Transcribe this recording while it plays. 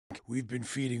we've been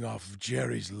feeding off of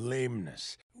Jerry's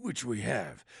lameness, which we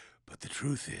have. But the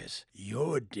truth is,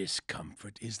 your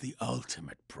discomfort is the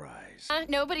ultimate prize.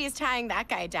 Nobody's tying that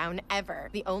guy down, ever.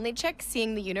 The only chick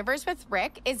seeing the universe with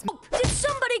Rick is... Did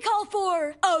somebody call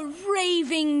for a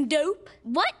raving dope?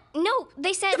 What? No,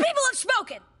 they said... The people have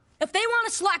spoken! If they want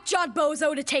a slack-jawed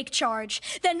bozo to take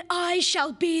charge, then I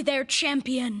shall be their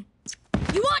champion.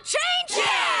 You want change?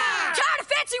 Yeah! Tired of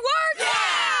fancy words?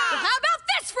 Yeah! Well, how about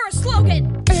this for a slogan?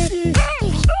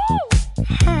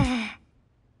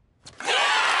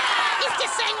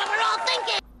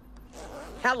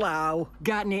 Hello.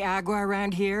 Got any agua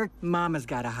around here? Mama's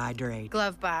gotta hydrate.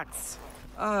 Glove box.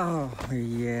 Oh,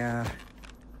 yeah.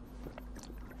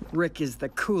 Rick is the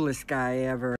coolest guy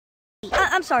ever.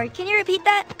 I'm sorry, can you repeat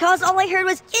that? Cause all I heard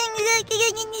was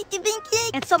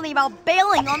and something about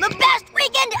bailing on the best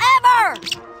weekend ever!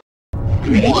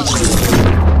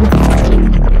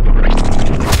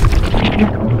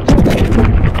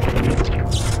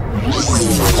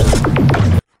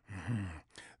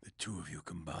 The two of you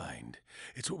combined.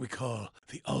 It's what we call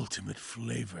the ultimate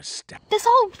flavor step. This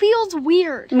all feels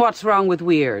weird. What's wrong with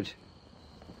weird?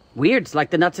 Weird's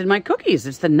like the nuts in my cookies.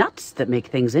 It's the nuts that make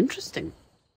things interesting.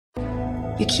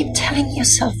 You keep telling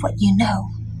yourself what you know.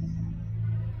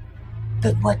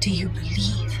 But what do you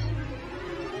believe?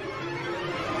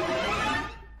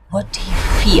 What do you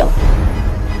feel?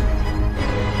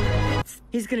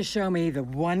 He's gonna show me the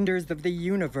wonders of the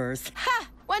universe. Ha!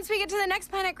 Once we get to the next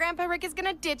planet, Grandpa Rick is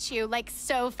gonna ditch you, like,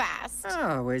 so fast.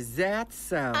 Oh, is that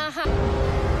so? Uh-huh.